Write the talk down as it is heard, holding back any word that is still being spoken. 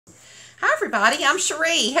Hi everybody, I'm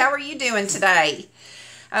Cherie. How are you doing today?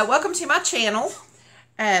 Welcome to my channel.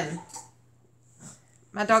 My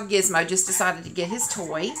dog Gizmo just decided to get his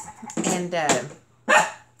toy, and of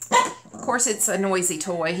course it's a noisy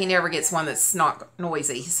toy. He never gets one that's not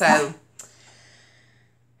noisy, so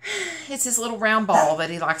it's his little round ball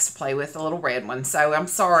that he likes to play with, the little red one. So I'm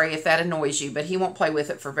sorry if that annoys you, but he won't play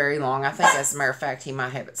with it for very long. I think, as a matter of fact, he might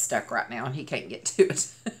have it stuck right now and he can't get to it.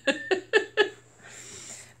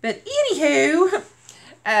 But anywho,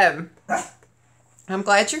 I'm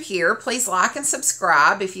glad you're here. Please like and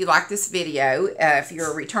subscribe if you like this video. If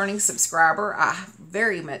you're a returning subscriber, I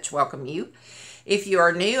very much welcome you. If you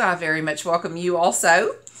are new, I very much welcome you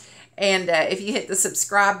also. And if you hit the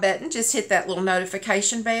subscribe button, just hit that little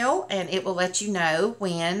notification bell, and it will let you know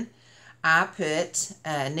when I put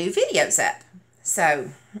new videos up. So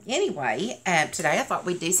anyway, today I thought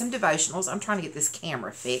we'd do some devotionals. I'm trying to get this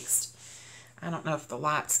camera fixed. I don't know if the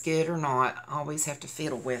light's good or not. I always have to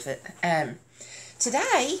fiddle with it.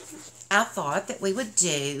 Today, I thought that we would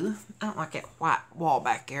do, I don't like that white wall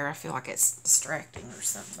back there. I feel like it's distracting or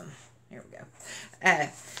something. Here we go.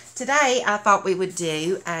 Today, I thought we would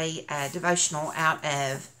do a devotional out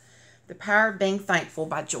of The Power of Being Thankful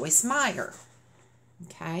by Joyce Meyer.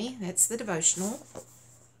 Okay, that's the devotional.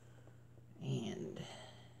 And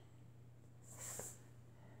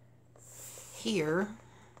here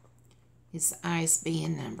is the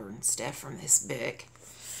ISBN number and stuff from this book.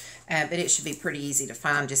 But it should be pretty easy to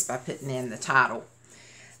find just by putting in the title.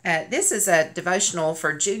 This is a devotional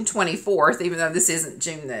for June 24th, even though this isn't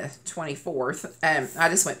June the 24th. I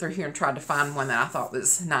just went through here and tried to find one that I thought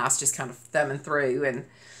was nice, just kind of thumbing through. And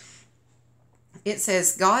it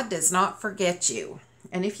says, God does not forget you.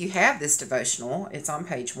 And if you have this devotional, it's on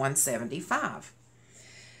page 175.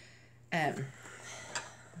 Let's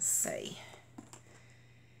see.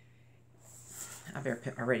 I better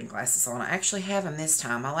put my reading glasses on. I actually have them this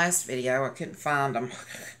time. My last video, I couldn't find them.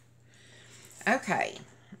 Okay.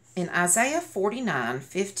 In Isaiah 49,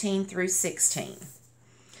 15 through 16,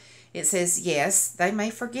 it says, Yes, they may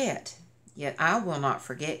forget, yet I will not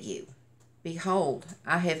forget you. Behold,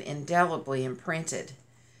 I have indelibly imprinted,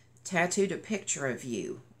 tattooed a picture of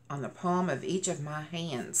you on the palm of each of my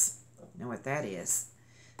hands. You know what that is?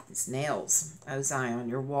 It's nails, O Zion,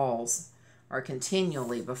 your walls are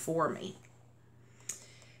continually before me.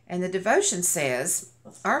 And the devotion says,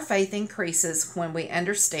 our faith increases when we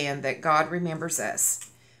understand that God remembers us.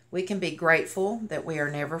 We can be grateful that we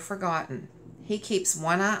are never forgotten. He keeps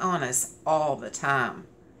one eye on us all the time.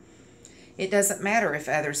 It doesn't matter if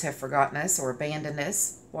others have forgotten us or abandoned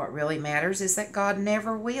us. What really matters is that God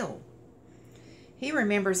never will. He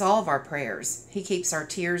remembers all of our prayers. He keeps our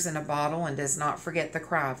tears in a bottle and does not forget the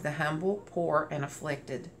cry of the humble, poor, and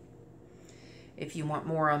afflicted. If you want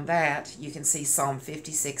more on that, you can see Psalm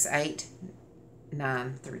 56, 8,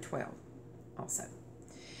 9 through 12 also.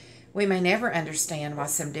 We may never understand why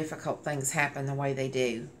some difficult things happen the way they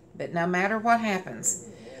do, but no matter what happens,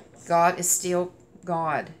 God is still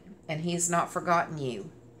God, and He has not forgotten you.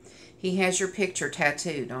 He has your picture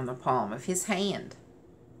tattooed on the palm of His hand.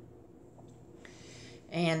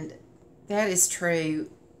 And that is true.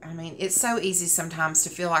 I mean, it's so easy sometimes to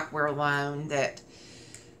feel like we're alone, that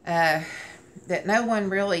no one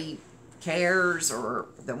really cares, or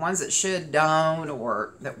the ones that should don't,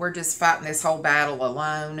 or that we're just fighting this whole battle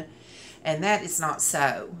alone. And that is not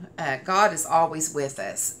so. God is always with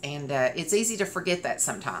us, and it's easy to forget that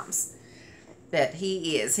sometimes, that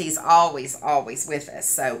He is. He's always with us.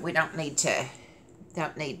 So we don't need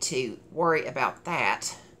to worry about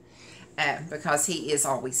that, because He is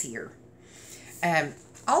always here.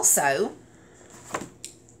 Also,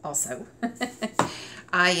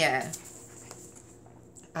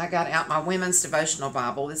 I got out my Women's Devotional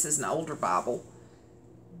Bible. This is an older Bible,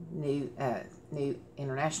 New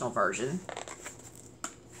International Version.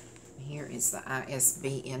 Here is the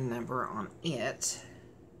ISBN number on it.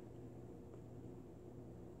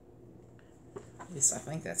 At least I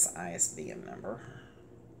think that's the ISBN number.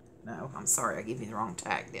 No, I'm sorry, I gave you the wrong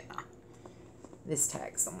tag, didn't I? This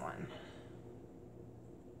tag's the one.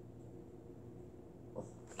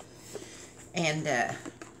 And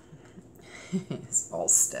it's all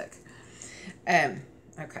stuck.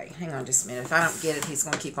 Okay, hang on just a minute. If I don't get it, he's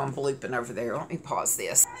going to keep on blooping over there. Let me pause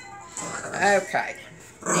this. Okay.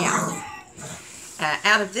 Now,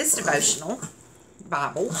 out of this devotional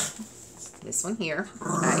Bible, this one here,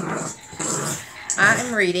 I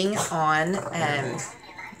am reading on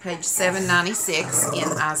page 796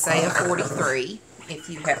 in Isaiah 43, if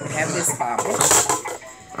you happen to have this Bible.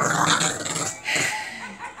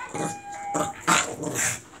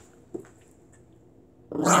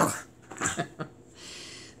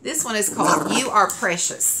 This one is called You Are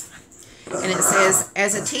Precious. And it says,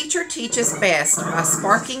 as a teacher teaches best by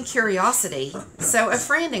sparking curiosity, so a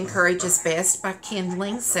friend encourages best by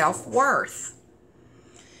kindling self-worth.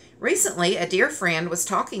 Recently, a dear friend was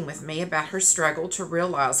talking with me about her struggle to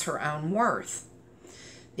realize her own worth.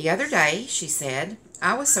 The other day, she said,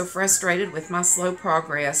 I was so frustrated with my slow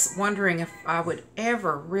progress, wondering if I would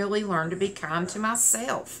ever really learn to be kind to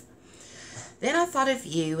myself. Then I thought of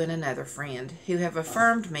you and another friend who have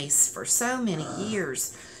affirmed me for so many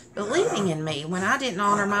years, believing in me when I didn't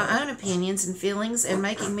honor my own opinions and feelings and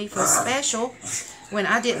making me feel special when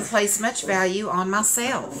I didn't place much value on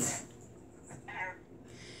myself.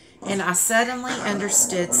 And I suddenly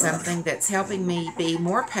understood something that's helping me be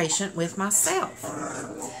more patient with myself.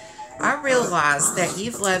 I realized that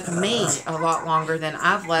you've loved me a lot longer than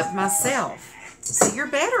I've loved myself, so you're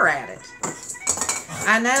better at it.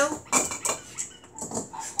 I know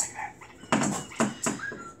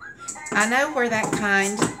where that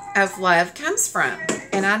kind of love comes from,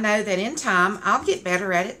 and I know that in time I'll get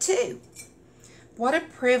better at it too. What a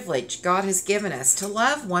privilege God has given us to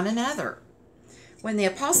love one another. When the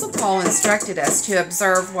Apostle Paul instructed us to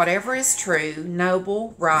observe whatever is true,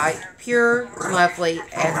 noble, right, pure, lovely,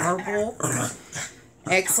 admirable,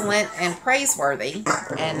 excellent, and praiseworthy,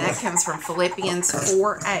 and that comes from Philippians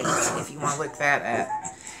 4:8, if you want to look that up.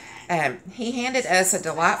 He handed us a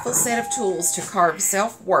delightful set of tools to carve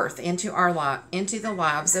self-worth into the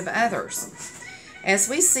lives of others. As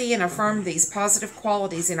we see and affirm these positive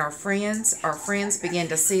qualities in our friends begin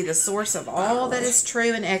to see the source of all that is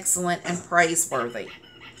true and excellent and praiseworthy.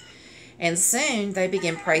 And soon they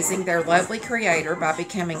begin praising their lovely Creator by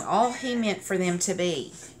becoming all He meant for them to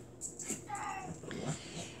be.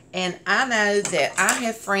 And I know that I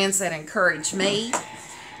have friends that encourage me,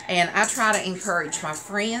 and I try to encourage my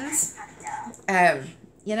friends.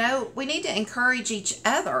 We need to encourage each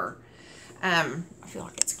other. I feel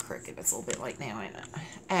like it's crooked. It's a little bit late now, ain't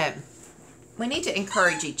it? We need to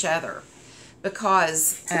encourage each other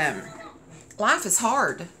because life is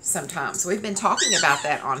hard sometimes. We've been talking about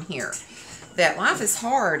that on here, that life is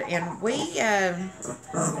hard, and we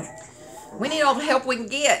need all the help we can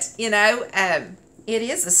get, It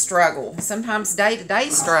is a struggle, sometimes day-to-day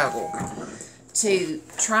struggle, to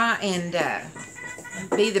try and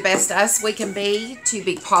be the best us we can be, to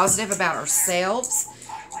be positive about ourselves,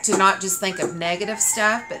 to not just think of negative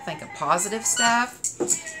stuff, but think of positive stuff.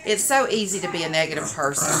 It's so easy to be a negative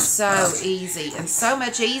person. So easy. And so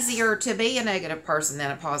much easier to be a negative person than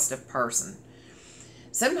a positive person.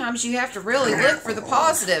 Sometimes you have to really look for the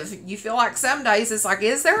positive. You feel like some days it's like,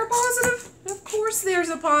 is there a positive? Of course there's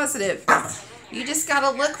a positive. You just got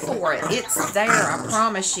to look for it. It's there, I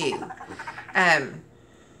promise you. I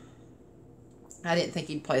didn't think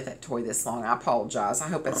you'd play with that toy this long. I apologize. I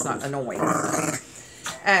hope it's not annoying.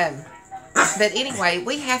 But anyway,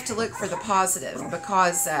 we have to look for the positive,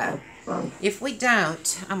 because if we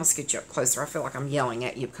don't, I'm going to scoot you up closer. I feel like I'm yelling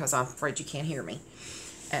at you because I'm afraid you can't hear me.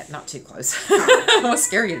 Not too close. I'm going to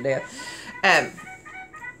scare you to death.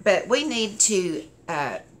 But we need to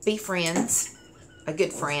be friends, a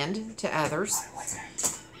good friend to others.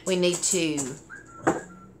 We need to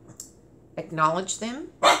acknowledge them.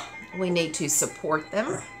 We need to support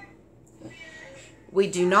them. We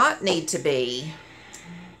do not need to be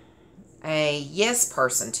a yes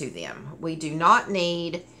person to them. We do not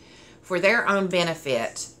need, for their own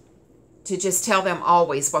benefit, to just tell them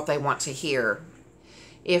always what they want to hear.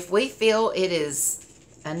 If we feel it is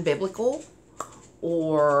unbiblical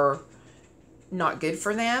or not good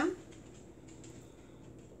for them,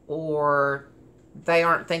 or they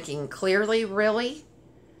aren't thinking clearly, really,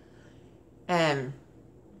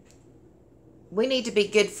 we need to be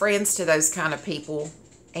good friends to those kind of people,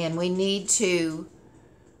 and we need to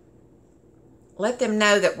let them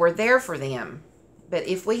know that we're there for them. But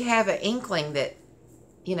if we have an inkling that,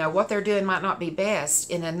 what they're doing might not be best,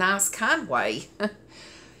 in a nice, kind way,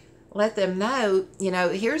 let them know,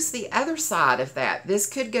 here's the other side of that. This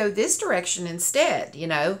could go this direction instead,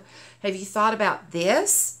 Have you thought about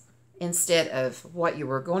this instead of what you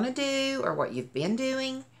were going to do or what you've been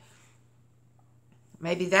doing?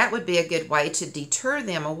 Maybe that would be a good way to deter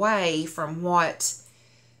them away from what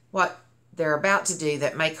they're about to do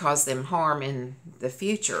that may cause them harm in the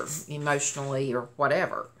future, emotionally or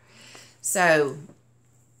whatever. So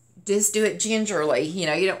just do it gingerly. You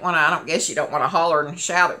don't want to, I don't guess you don't want to holler and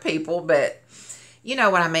shout at people, but you know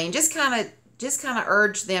what I mean. Just kind of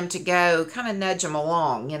urge them to go, kind of nudge them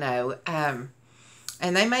along, and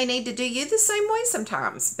they may need to do you the same way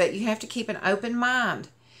sometimes, but you have to keep an open mind.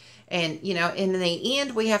 And, in the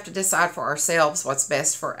end, we have to decide for ourselves what's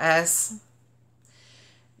best for us.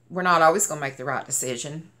 we're not always going to make the right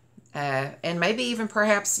decision. And maybe even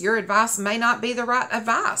perhaps your advice may not be the right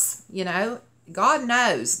advice. You know, God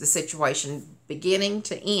knows the situation beginning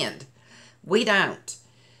to end. We don't.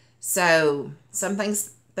 So some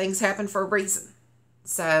things happen for a reason.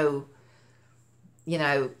 So, you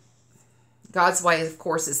know, God's way, of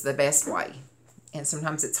course, is the best way. And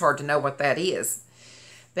sometimes it's hard to know what that is.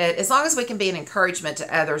 But as long as we can be an encouragement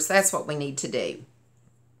to others, that's what we need to do.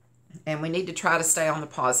 And we need to try to stay on the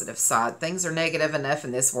positive side. Things are negative enough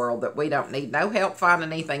in this world that we don't need no help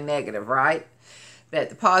finding anything negative, right? But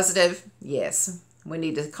the positive, yes, we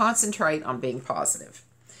need to concentrate on being positive.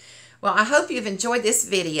 Well, I hope you've enjoyed this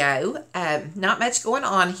video. Not much going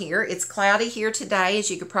on here. It's cloudy here today, as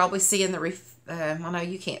you could probably see in the I know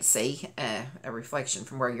you can't see a reflection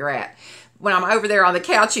from where you're at. When I'm over there on the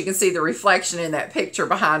couch, you can see the reflection in that picture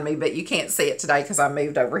behind me, but you can't see it today because I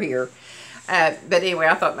moved over here. But anyway,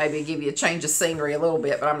 I thought maybe I'd give you a change of scenery a little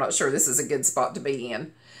bit, but I'm not sure this is a good spot to be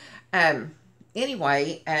in.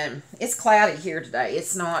 Anyway, it's cloudy here today.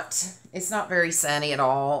 It's not very sunny at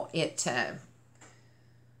all.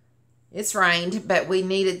 It's rained, but we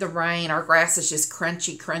needed the rain. Our grass is just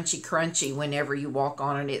crunchy, crunchy, crunchy whenever you walk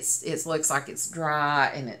on it. It looks like it's dry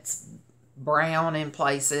and it's brown in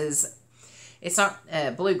places. It's not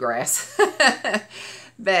bluegrass.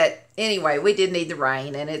 But anyway, we did need the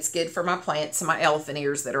rain, and it's good for my plants and my elephant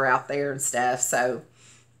ears that are out there and stuff. So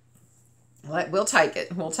we'll take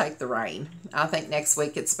it. We'll take the rain. I think next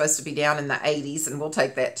week it's supposed to be down in the 80s, and we'll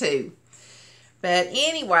take that too. But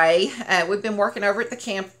anyway, we've been working over at the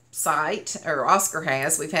campsite, or Oscar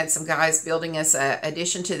has. We've had some guys building us an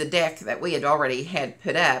addition to the deck that we had already had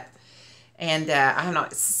put up. And I have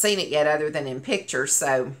not seen it yet other than in pictures.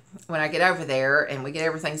 So when I get over there and we get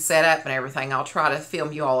everything set up and everything, I'll try to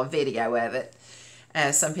film you all a video of it.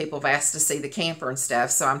 Some people have asked to see the camper and stuff.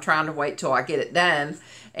 So I'm trying to wait till I get it done.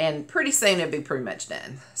 And pretty soon it'll be pretty much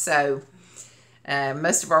done. So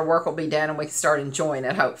most of our work will be done and we can start enjoying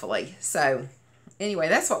it, hopefully. So anyway,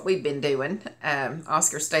 that's what we've been doing.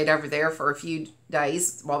 Oscar stayed over there for a few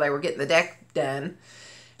days while they were getting the deck done.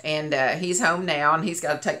 And he's home now, and he's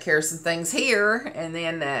got to take care of some things here. And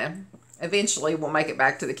then eventually we'll make it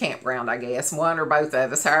back to the campground, I guess. One or both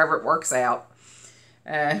of us, however it works out.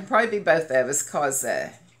 Probably be both of us, because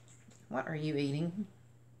what are you eating?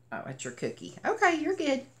 Oh, it's your cookie. Okay, you're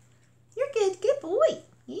good. You're good. Good boy.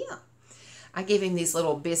 Yeah. I give him these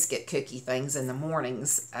little biscuit cookie things in the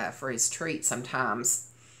mornings for his treat sometimes.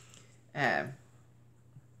 So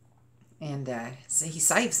he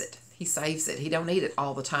saves it. He saves it. He don't eat it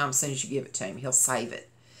all the time as soon as you give it to him. He'll save it.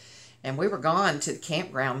 And we were gone to the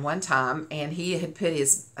campground one time, and he had put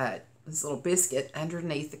his little biscuit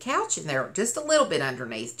underneath the couch in there, just a little bit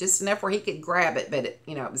underneath, just enough where he could grab it, but it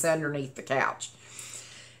was underneath the couch.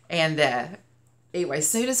 And anyway, as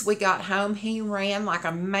soon as we got home, he ran like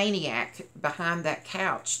a maniac behind that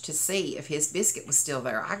couch to see if his biscuit was still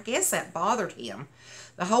there. I guess that bothered him.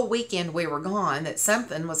 The whole weekend we were gone, that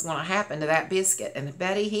something was going to happen to that biscuit. And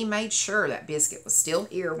Betty, he made sure that biscuit was still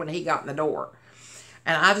here when he got in the door.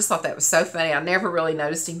 And I just thought that was so funny. I never really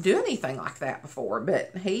noticed him do anything like that before.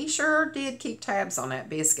 But he sure did keep tabs on that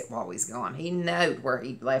biscuit while he's gone. He knowed where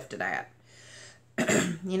he left it at.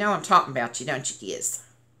 You know I'm talking about you, don't you, Giz?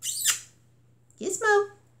 Gizmo.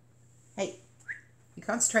 Hey, you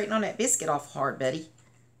concentrating on that biscuit awful hard, buddy.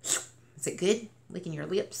 Is it good? Licking your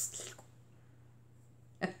lips?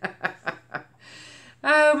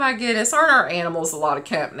 Oh my goodness, aren't our animals a lot of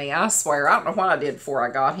company? I swear, I don't know what I did before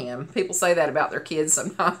I got him. People say that about their kids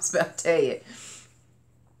sometimes, but I tell you,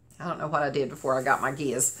 I don't know what I did before I got my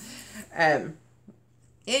Giz.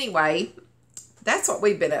 Anyway, that's what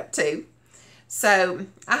we've been up to. So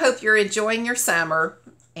I hope you're enjoying your summer,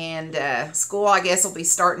 and school, I guess, will be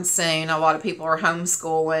starting soon. A lot of people are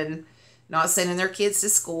homeschooling, not sending their kids to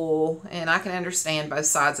school, and I can understand both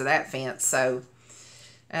sides of that fence. So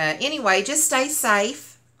anyway, just stay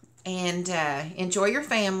safe and enjoy your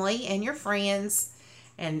family and your friends,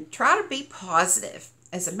 and try to be positive.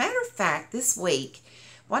 As a matter of fact, this week,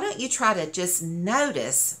 why don't you try to just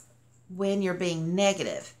notice when you're being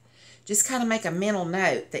negative? Just kind of make a mental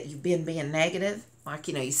note that you've been being negative. Like,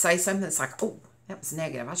 you say something that's like, oh, that was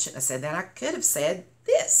negative. I shouldn't have said that. I could have said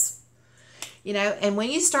this. And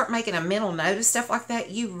when you start making a mental note of stuff like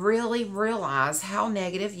that, you really realize how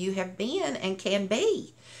negative you have been and can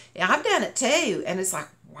be. I've done it too, and it's like,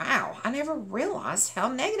 wow, I never realized how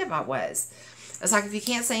negative I was. It's like, if you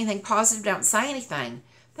can't say anything positive, don't say anything.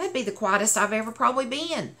 That'd be the quietest I've ever probably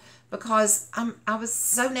been, because I was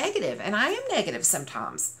so negative, and I am negative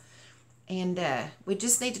sometimes. And we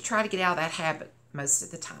just need to try to get out of that habit most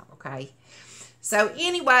of the time, okay? So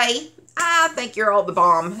anyway, I think you're all the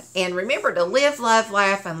bomb. And remember to live, love,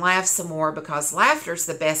 laugh, and laugh some more, because laughter's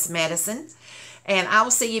the best medicine. And I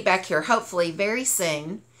will see you back here hopefully very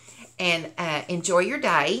soon. And enjoy your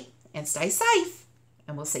day and stay safe.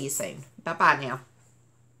 And we'll see you soon. Bye-bye now.